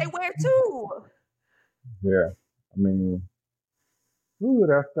you even what think, they wear too. yeah. I mean, ooh,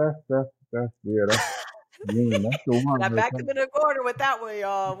 yeah, that's the And one I right backed there. him in the corner with that one,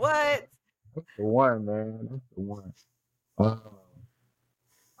 y'all. What? That's the one, man. That's the one. Uh,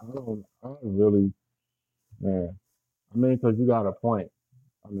 I don't really, man. I mean, because you got a point.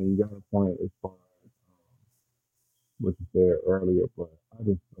 I mean, you got a point as far as what you said earlier, but I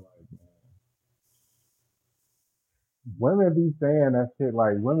just feel like, man, women be saying that shit.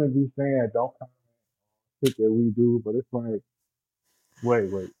 Like, women be saying, don't kind of shit that we do, but it's like,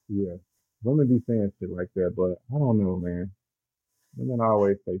 wait, yeah. Women be saying shit like that, but I don't know, man. Women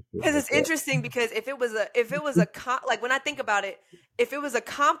always say shit Because like it's that. interesting because if it was a like when I think about it, if it was a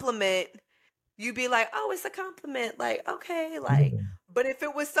compliment, you'd be like, "Oh, it's a compliment." Like, okay, like, Yeah. but if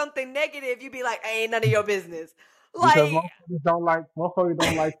it was something negative, you'd be like, "Ain't none of your business." Because Like, motherfuckers don't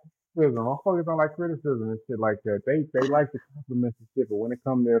like criticism. Motherfuckers don't like criticism and shit like that. They like the compliments and shit, but when it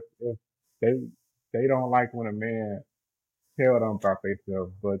comes to if they they don't like when a man tell them about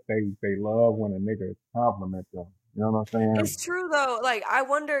themselves, but they love when a nigga compliment them. You know what I'm saying? it's true though. Like, I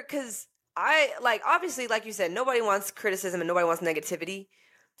wonder because I like obviously, like you said, nobody wants criticism and nobody wants negativity.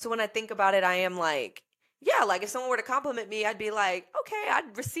 So when I think about it, I am like, yeah, like if someone were to compliment me, I'd be like, okay,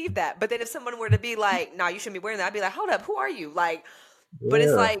 I'd receive that. But then if someone were to be like, nah, you shouldn't be wearing that, I'd be like, hold up, who are you? Like, but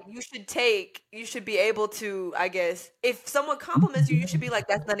it's Yeah. like you should be able to, I guess, if someone compliments you, you should be like,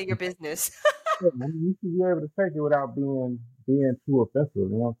 that's none of your business. Yeah, I mean, you should be able to take it without being too offensive. You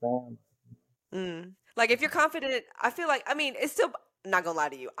know what I'm saying? Mm. Like if you're confident, I feel like I mean it's still not gonna lie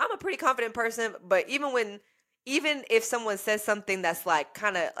to you. I'm a pretty confident person, but even if someone says something that's like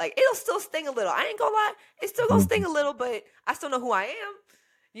kind of like it'll still sting a little. I ain't gonna lie, it's still gonna sting Mhm. a little, but I still know who I am.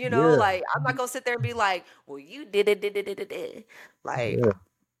 Yeah, Like I'm not gonna sit there and be like, well, you did it. Like, yeah. I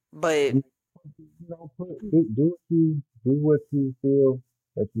but mean, do what you feel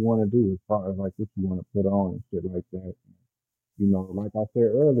that you want to do as far as like what you want to put on and shit like that. You know, like I said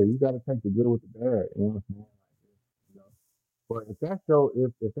earlier, you got to take the good with the bad. You know what I'm saying? You know, but if that's your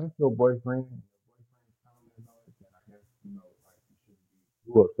boyfriend, and your boyfriend's commenting on it, then I guess like you shouldn't be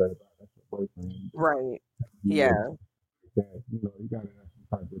too upset about it. That's your boyfriend. right, You know, yeah, that you got to have some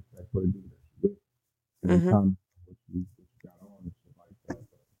type of respect for the dude that you with, and they hmm comment on what you got on and shit like that.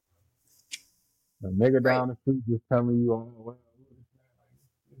 But a nigga right. down the street just telling you, oh well,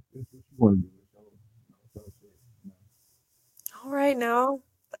 it's what you want to do. It's your shit. All right now,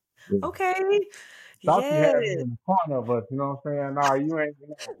 Yeah. okay, Thought you yes. had me in the corner of us, you know what I'm saying? Nah, you ain't.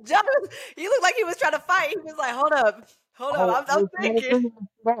 John, he looked like he was trying to fight. He was like, hold up, I I'm was trying to thinking. figure that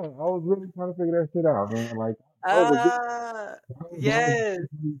shit out. I was really trying to figure that shit out, man. Like, Uh, that was yes.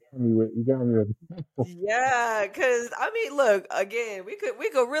 you got me with. Yeah, cuz I mean, look, again, we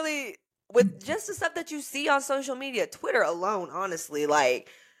could really with just the stuff that you see on social media, Twitter alone, honestly, like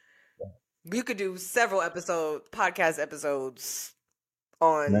we could do several podcast episodes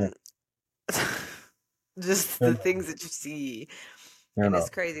Man, on just you the know, things that you see. you And it's know.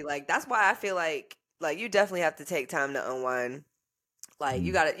 crazy. Like that's why I feel like you definitely have to take time to unwind. Like Mm.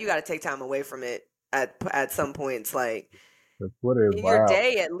 you got to take time away from it at some points like The Twitter is in your wild.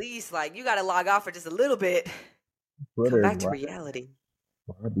 day at least like you got to log off for just a little bit. Come Twitter is back to wild. reality.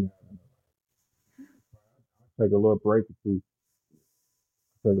 I take a little break or two.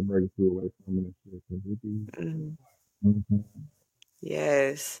 take a break too away from it and shit. Cause it be, Mhm. mhm.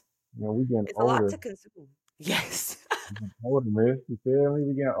 Yes. You know, we getting It's a lot older. to consume. Yes. We getting older, man. You feel me?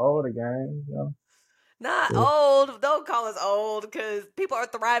 We getting older, gang. You know? Not Yeah, old. Don't call us old because people are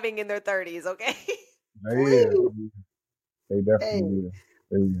thriving in their 30s, okay? they is. Please. They definitely Hey. is.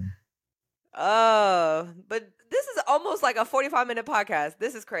 They is. But this is almost like a 45-minute podcast.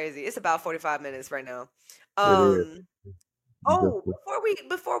 This is crazy. It's about 45 minutes right now. It is. Um, We just, oh,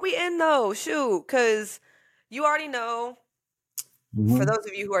 before we end though, shoot, cuz you already know, for mm-hmm. those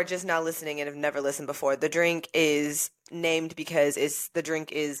of you who are just now listening and have never listened before, the drink is named because the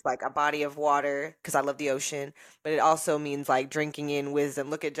drink is like a body of water because I love the ocean, but it also means like drinking in wisdom.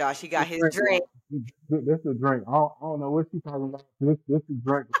 Look at Josh, he got This his drink, drink. this is a drink. I don't know what she talking about. This is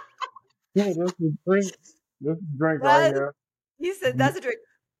drink. Yeah, this is drink. This is drink right That here. he said Mhm. that's a drink.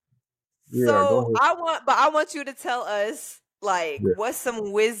 Yeah, go So ahead. I want you to tell us like Yeah, what's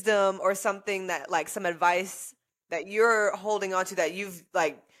some wisdom or something that like some advice that you're holding on to that you've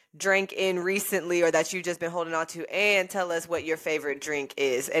like drank in recently or that you've just been holding on to, and tell us what your favorite drink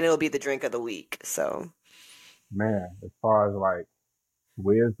is and it'll be the drink of the week. So man. As far as like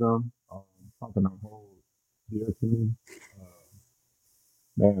wisdom, something I hold dear to me. Uh,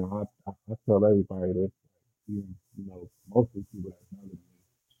 man, I tell everybody this. Even, you know, mostly people that know me.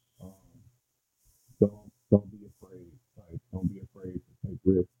 Um, don't be afraid. Like, don't be afraid to take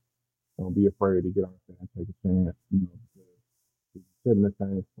risks. Don't be afraid to get out there and take a chance. You know, because if you sit in the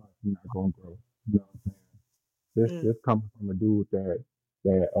same spot, you're not gonna grow. You know what I'm saying? mm, This comes from a dude that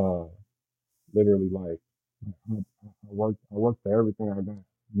literally like I work for everything I got.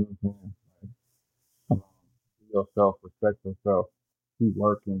 You know what I'm saying? Like, be yourself, respect yourself, keep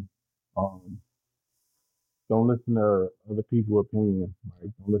working. Um, don't listen to other people's opinions.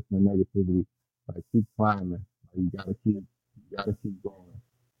 Like, don't listen to negativity. Like, keep climbing. Like, you gotta keep going.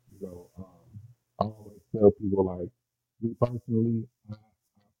 You know, I always tell people like, me personally, I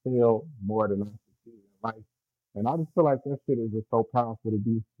fail more than I succeed in life, and I just feel like that shit is just so powerful to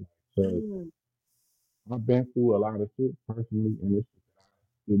be. Because mm, I've been through a lot of shit personally, and it's shit that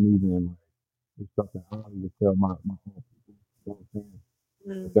I didn't even like. It's stuff that I don't even tell my own people. You know what I'm saying?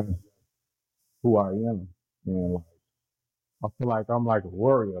 But mm, that's just who I am, and like I feel like I'm like a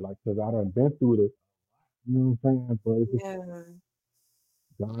warrior, like because I done been through this. You know what I'm saying? But it's just yeah.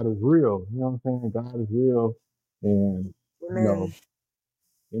 God is real. You know what I'm saying? God is real, and you know Amen.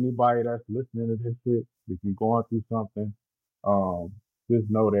 anybody that's listening to this shit, if you're going through something, um, just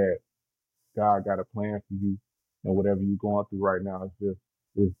know that God got a plan for you, and whatever you're going through right now is just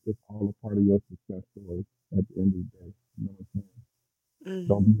it's all a part of your success story at the end of the day. You know what I'm saying?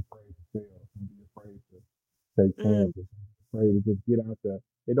 Don't Mm, be afraid to fail. Don't be afraid to take mm, chances. Don't be afraid to just get out there.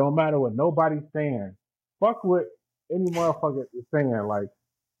 It don't matter what nobody's saying. Fuck what any motherfucker is saying. Like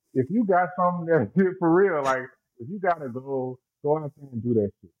if you got something that's for real, like if you gotta go out there and do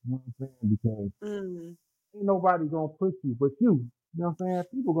that shit. You know what I'm saying? Because mm. ain't nobody gonna push you but you. You know what I'm saying?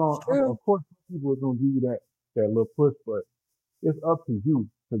 People gonna, True. of course, people are gonna give you that little push, but it's up to you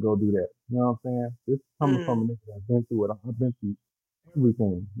to go do that. You know what I'm saying? This is coming from a Mm, nigga that's been through it. I've been through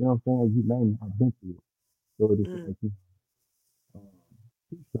everything. You know what I'm saying? You name it, I've been through it. So it's mm, like, um,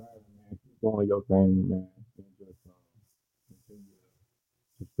 keep striving, man. Keep doing your thing, man. And just continue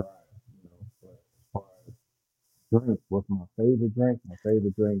to strive, you know. But as far as drink, what's my favorite drink? My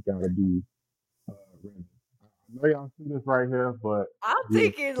favorite drink gotta be Remy. I know y'all see this right here, but I'm this,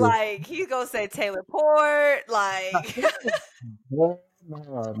 thinking this, like he's gonna say Taylor Port, like no, no,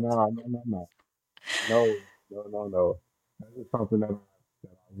 no, no, no, no. No, no, no, no. That is something that I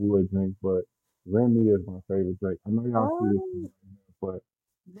would drink, but Remy is my favorite drink. I know y'all see this, oh, but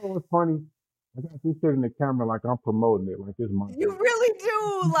you know what's funny? I got this shit in the camera like I'm promoting it, like it's my you drink. really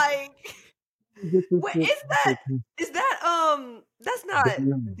do like. Let me get this What shit is off that? the camera. Is that that's not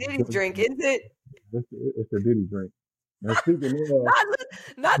Diddy's drink, is it? It's a Diddy drink. And speaking of, Not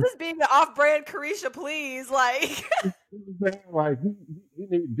not this being the off-brand Carisha, please. Like, man, like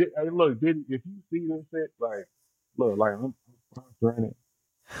hey, look, Diddy, if you see this shit, like, look, like I'm sponsoring it.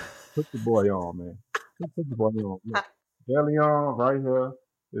 Put your boy on, man. Just put your boy on. Look, Belly on right here.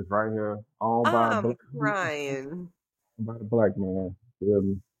 It's right here. Owned by a I'm black, crying. owned by the black man. Feel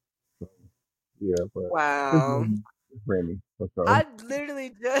me? So, yeah, but it's Wow. Remy. It's Remy. For sure.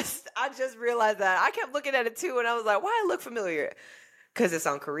 I just realized that. I kept looking at it too, and I was like, why it look familiar? Because it's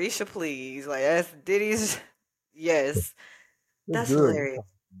on Carisha, please. Like, that's Diddy's. Yes. It's That's good. hilarious.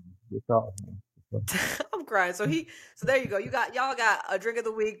 It's awesome, man. So, I'm crying. So there you go. Y'all got a drink of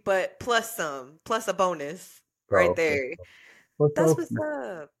the week, but plus a bonus right so, there. for That's sure. what's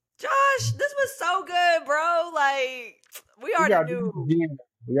up. Josh, this was so good, bro. Like we We already gotta do this knew. again.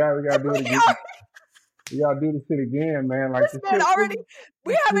 We gotta do it again. We gotta do this shit again, man. Like This the man shit already, really,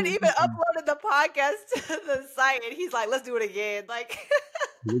 we haven't really, even uploaded the podcast to the site, and he's like, "Let's do it again." Like,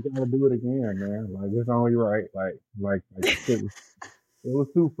 we gotta do it again, man. Like it's only right. Like the shit was, it was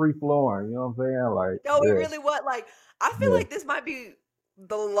too free flowing. You know what I'm saying? Like, no, it yeah, really was. Like, I feel yeah. like this might be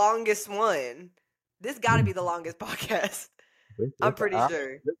the longest one. This got to be the longest podcast. I'm It's an pretty hour.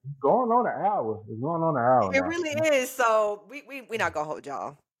 sure. It's going on an hour. It's going on an hour It now. really is. So we not gonna hold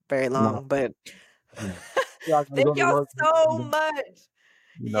y'all very No, long, but no. Yeah, I gotta go thank to y'all work. so much.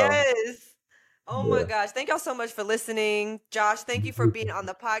 You know, Yes. Oh my yeah. gosh. Thank y'all so much for listening. Josh, thank you for being on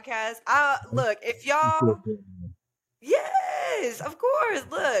the podcast. Look, if Yeah. y'all yes, of course.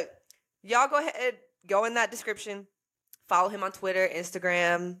 Look, y'all go ahead, go in that description. Follow him on Twitter,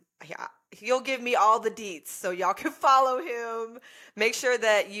 Instagram. He'll give me all the deets so y'all can follow him. Make sure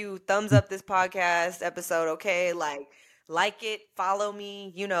that you thumbs up this podcast episode, okay? Like it, follow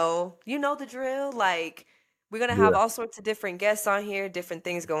me, you know the drill. Like we're going to have Yeah. all sorts of different guests on here, different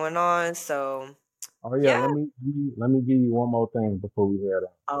things going on. So, Oh yeah. yeah. Let me give you one more thing before we head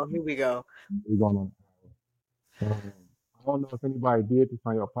out. Oh, here we go. We're going on. I don't know if anybody did this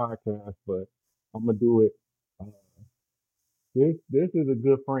on your podcast, but I'm gonna do it. Uh, this is a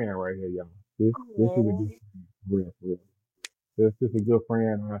good friend right here, y'all. This is a Oh, good friend, real, real. This is a good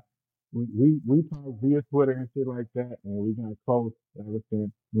friend. We talk via Twitter and shit like that, and we got close ever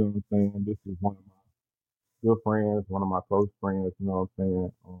since. You know what I'm saying? This is one of my good friends, one of my close friends. You know what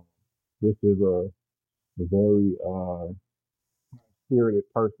I'm saying? This is a very spirited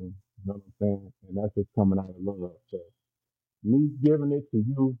person. You know what I'm saying? And that's just coming out of love. So me giving it to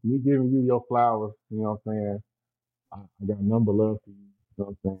you, me giving you your flowers. You know what I'm saying? I got number love for you. You know what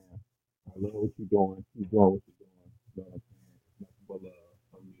I'm saying? I love what you're doing. Keep doing what you're doing. You know what I'm saying? It's nothing but love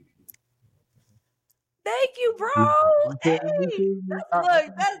from me to you. thank you, bro. You feel me? You Hey, feel me?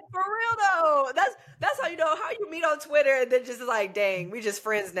 look, that's for real though. That's how you know how you meet on Twitter and then just like, dang, we just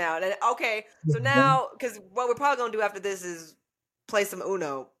friends now. And then, okay, so now because what we're probably gonna do after this is play some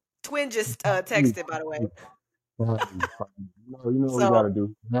Uno. Twin just texted, by the way. You know what we So gotta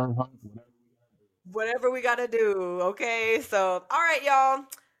do. whatever we gotta do, okay. So all right, y'all.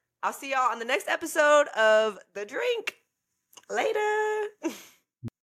 I'll see y'all on the next episode of The Drink. Later.